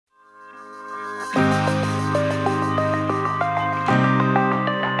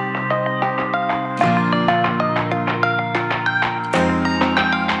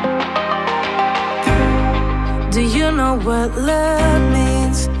what love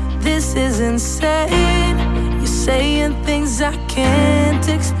means. This is insane. You're saying things I can't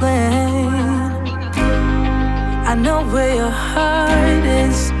explain. I know where your heart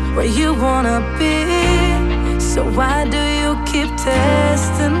is, where you wanna be. So why do you keep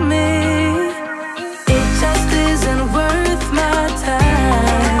testing me? It just isn't worth my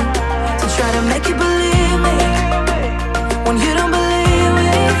time to try to make you believe me when you don't believe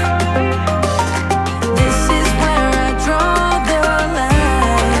me. This is where I draw the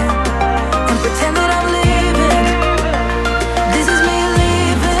line and pretend that I'm leaving. This is me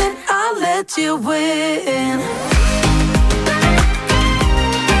leaving. I'll let you win.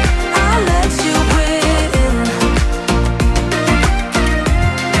 I'll let you win.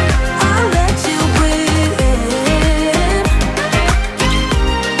 I'll let you win.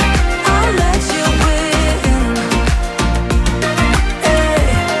 I'll let you win. Hey.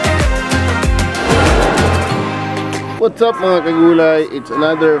 What's up mga kagulay? It's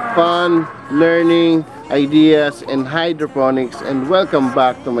another fun learning ideas and hydroponics, and welcome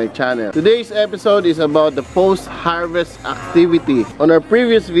back to my channel. Today's episode is about the post-harvest activity. On our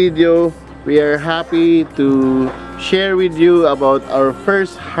previous video, we are happy to share with you about our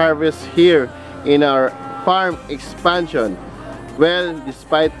first harvest here in our farm expansion. Well,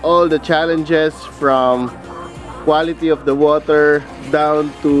 despite all the challenges from quality of the water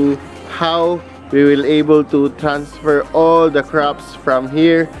down to how we will able to transfer all the crops from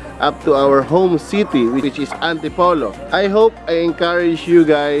here up to our home city, which is Antipolo. I hope I encourage you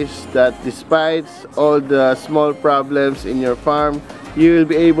guys that despite all the small problems in your farm, you will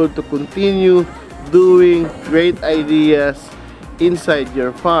be able to continue doing great ideas inside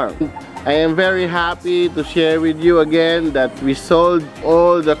your farm. I am very happy to share with you again that we sold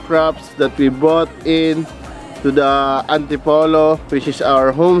all the crops that we bought in to the Antipolo, which is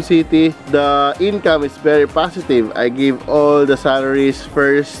our home city. The income is very positive. I give all the salaries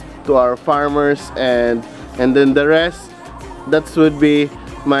first to our farmers, and then the rest, that would be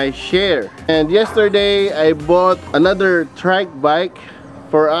my share. And yesterday I bought another trike bike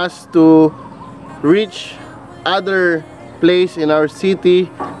for us to reach other place in our city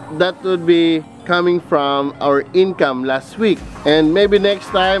that would be coming from our income last week. And maybe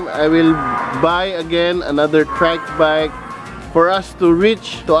next time I will buy again another trike bike for us to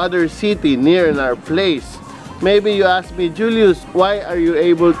reach to other city near in our place. Maybe you ask me, Julius, why are you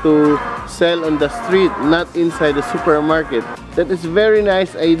able to sell on the street, not inside the supermarket? That is very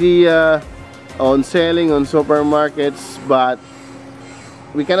nice idea on selling on supermarkets, but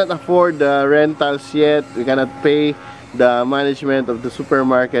we cannot afford the rentals yet. We cannot pay the management of the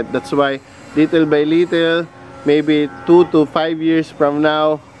supermarket. That's why little by little, maybe 2 to 5 years from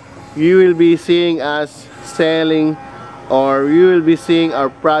now, you will be seeing us selling, or you will be seeing our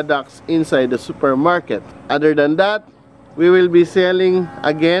products inside the supermarket. Other than that, we will be selling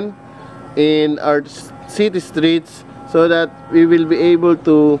again in our city streets so that we will be able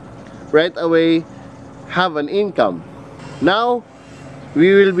to right away have an income. Now,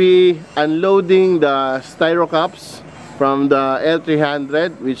 we will be unloading the styro cups from the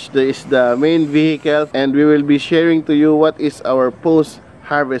L300, which is the main vehicle, and we will be sharing to you what is our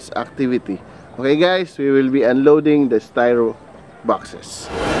post-harvest activity. Okay guys, we will be unloading the styro boxes.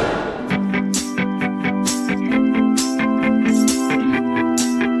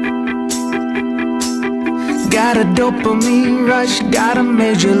 Got a dopamine rush, got a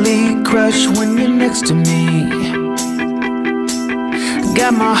major league crush when you're next to me.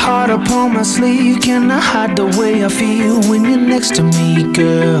 Got my heart upon my sleeve, can I hide the way I feel when you're next to me,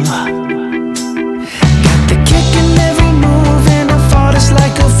 girl? Got the kick in every move and I fought it's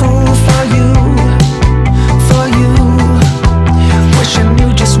like a fool for you, for you. Wish I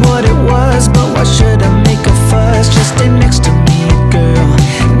knew just what it was, but why should I make a fuss? Just stay next to me, girl,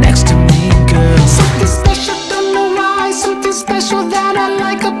 next to me, girl. Something special, don't know why, something special that I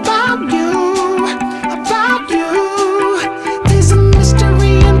like about you, about you. There's a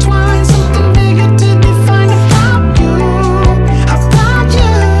mystery entwined, something bigger to define about you, about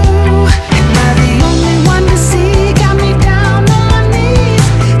you. Am I the only one to see? Got me down on my knees,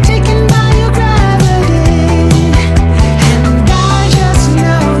 taken by your gravity. And I just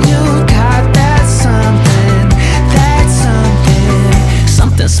know you got that something,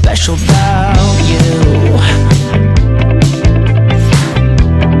 something special about you.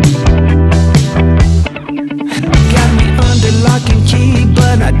 Got me under lock and key,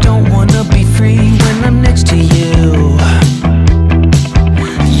 but I don't wanna be free when I'm next to you.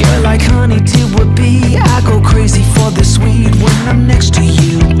 You're like honey to a bee, I go crazy for the sweet when I'm next to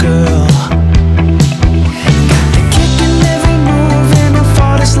you, girl. Got the kick in every move and I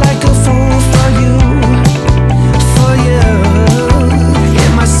fought it's like a fool for you, for you.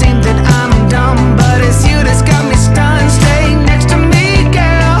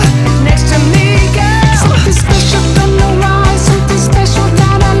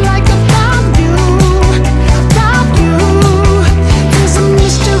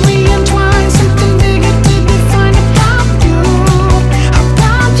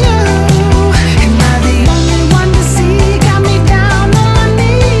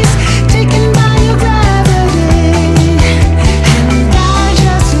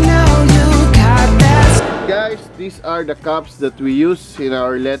 these are the cups that we use in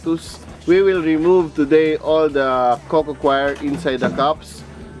our lettuce. We will remove today all the coco coir inside the cups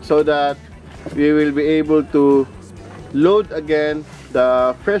so that we will be able to load again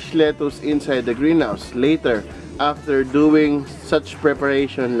the fresh lettuce inside the greenhouse later after doing such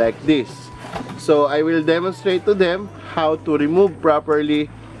preparation like this. So I will demonstrate to them how to remove properly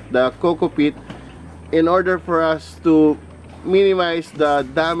the coco peat in order for us to minimize the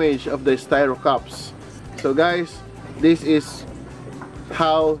damage of the styro cups. So guys, this is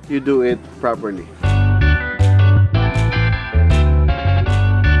how you do it properly.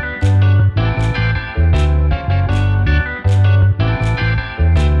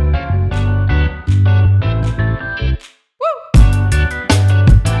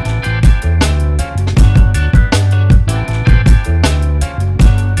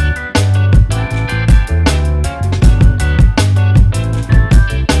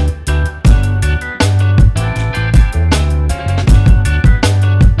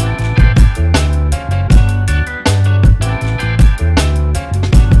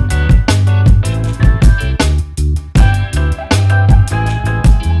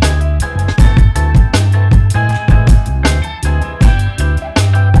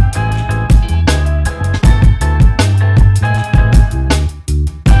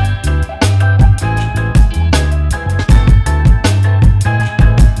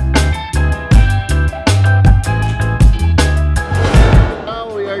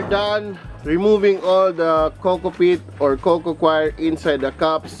 Removing all the coco peat or coco coir inside the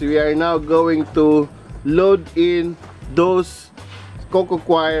cups, we are now going to load in those coco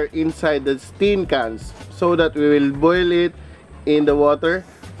coir inside the tin cans so that we will boil it in the water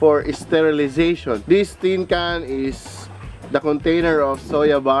for sterilization. This tin can is the container of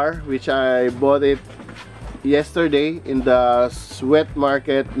soya bar, which I bought it yesterday in the wet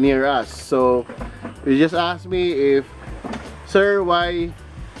market near us. So you just asked me if, sir, why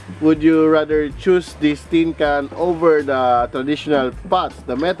would you rather choose this tin can over the traditional pots,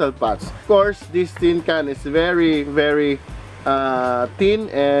 the metal pots? Of course, this tin can is very thin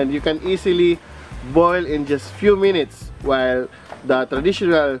and you can easily boil in just few minutes, while the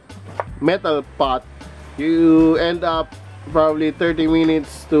traditional metal pot, you end up probably 30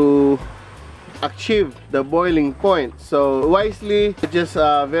 minutes to achieve the boiling point. So wisely, just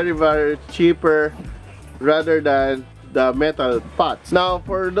very cheaper rather than the metal pots. Now,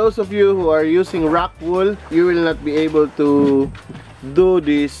 for those of you who are using rock wool, you will not be able to do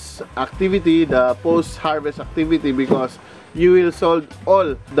this activity, the post-harvest activity, because you will sold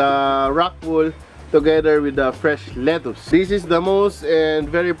all the rock wool together with the fresh lettuce. This is the most and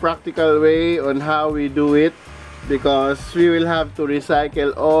very practical way on how we do it, because we will have to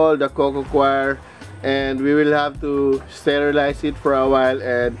recycle all the coco coir and we will have to sterilize it for a while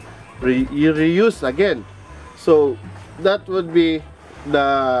and reuse again. So that would be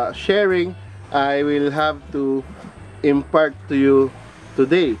the sharing I will have to impart to you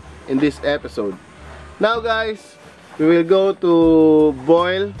today in this episode. Now guys, we will go to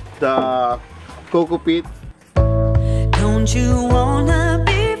boil the coco peat. Don't you wanna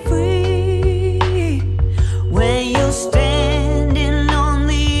be free when you're standing on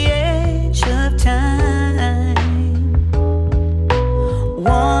the edge of time?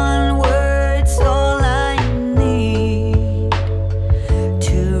 One word's all I need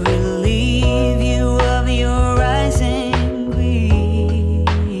to relieve you of your rising greed.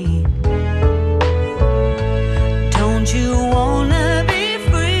 Don't you wanna be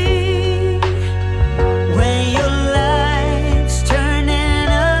free when your life's turning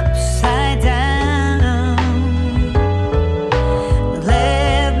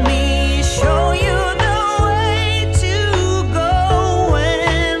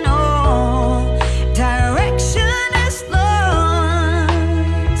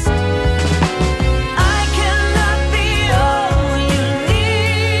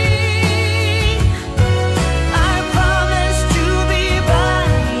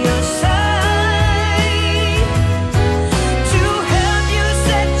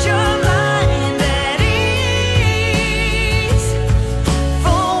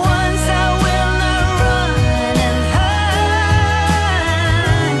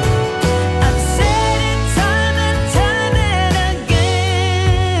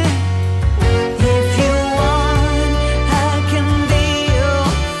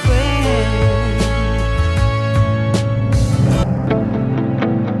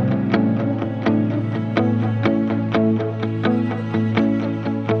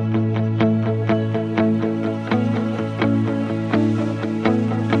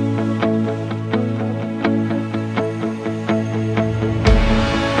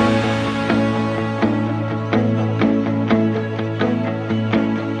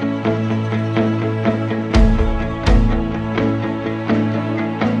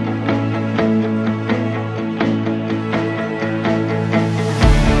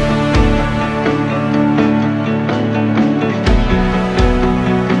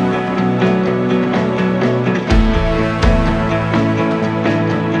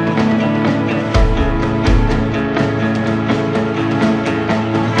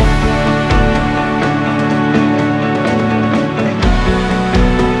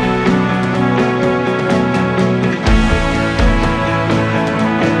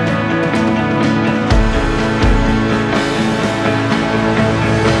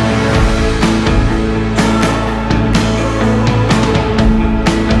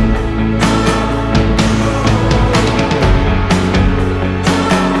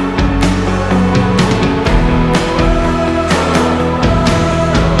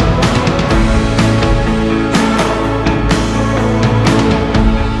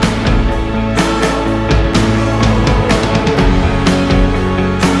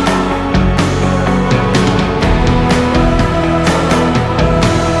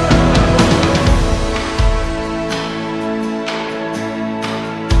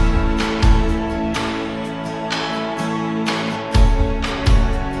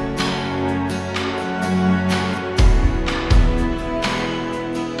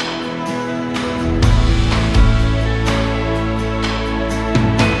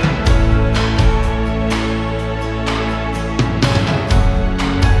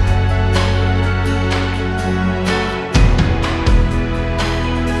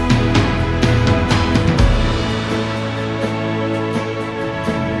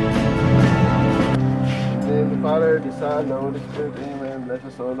Son, the Holy Spirit, amen. Bless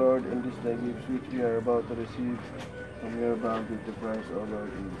us, O Lord, in this day gifts which we are about to receive from your bounty to price, O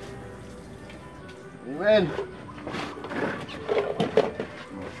Lord. Amen.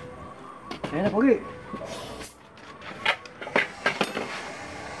 Ayan na, Pogi.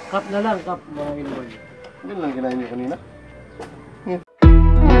 Cup na lang, cup mga inboy. Yun lang ginahin niyo kanina.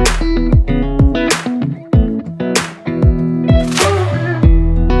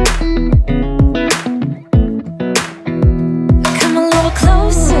 Come a little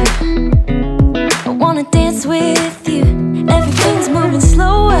closer, I wanna dance with you. Everything's moving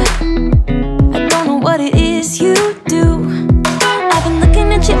slower, I don't know what it is you do. I've been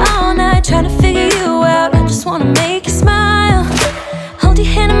looking at you all night, trying to figure you out. I just wanna make you smile. Hold your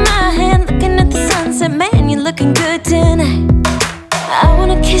hand in my hand, looking at the sunset. Man, you're looking good tonight. I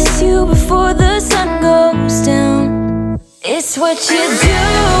wanna kiss you before the sun goes down. It's what you're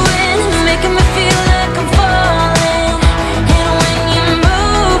doing, making me feel like I'm falling. And when you're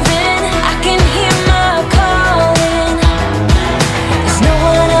moving, I can hear my calling. There's no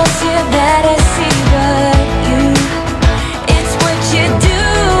one else here that I see but you. It's what you're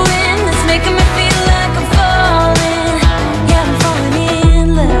doing that's making me feel like I'm falling. Yeah, I'm falling in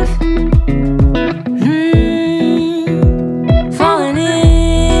love. Falling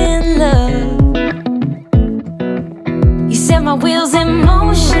in love. You set my wheels in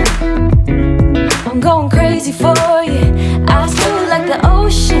motion, I'm going crazy for you. Eyes blue like the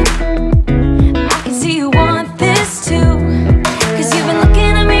ocean, I can see you want this too. Cause you've been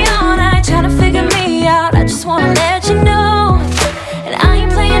looking at me all night, trying to figure me out. I just wanna let you know, and I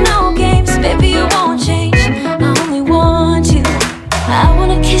ain't playing no games. Baby, you won't change, I only want you. I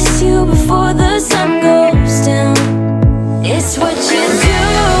wanna kiss you before the sun goes down. It's what you're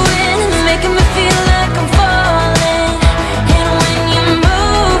doing, making me feel like I'm falling. And when you're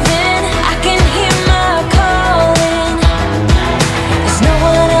moving, I can hear my calling. There's no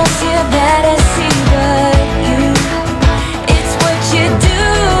one else here that I see but you. It's what you're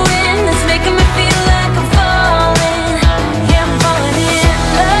doing that's making me feel like I'm falling. Yeah, I'm falling in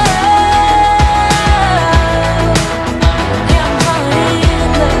love. Yeah, I'm falling in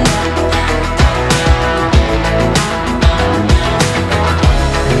love.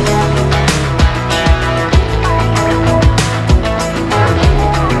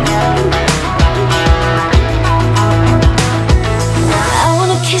 I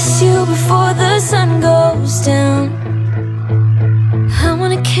wanna kiss you before the sun goes down. I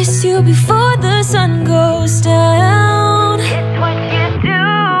wanna kiss you before the sun goes down. It's what you're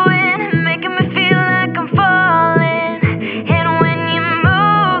doing, making me feel like I'm falling. And when you're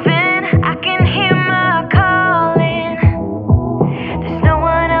moving, I can hear my calling. There's no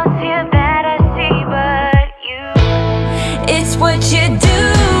one else here that I see but you. It's what you're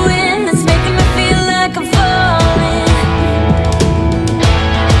doing that's making me feel like I'm falling.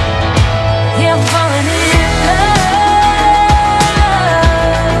 Yeah, I'm falling in love.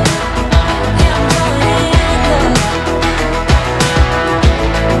 Yeah, I'm falling in love.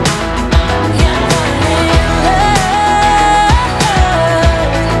 Yeah, I'm falling in love. Yeah, I'm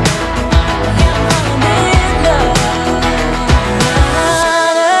falling in love.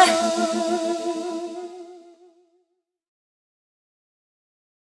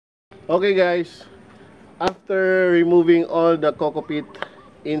 Okay guys, after removing all the coco peat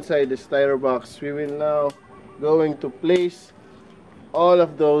inside the styro box, we will now going to place all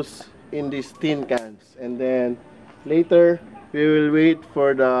of those in these tin cans, and then later we will wait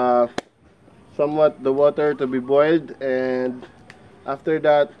for the water to be boiled, and after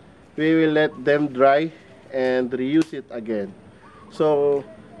that we will let them dry and reuse it again. So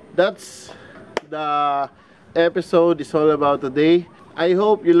that's the episode is all about today. I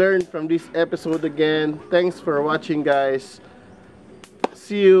hope you learned from this episode again. Thanks for watching guys.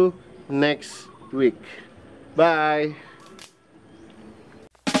 See you next week. Bye.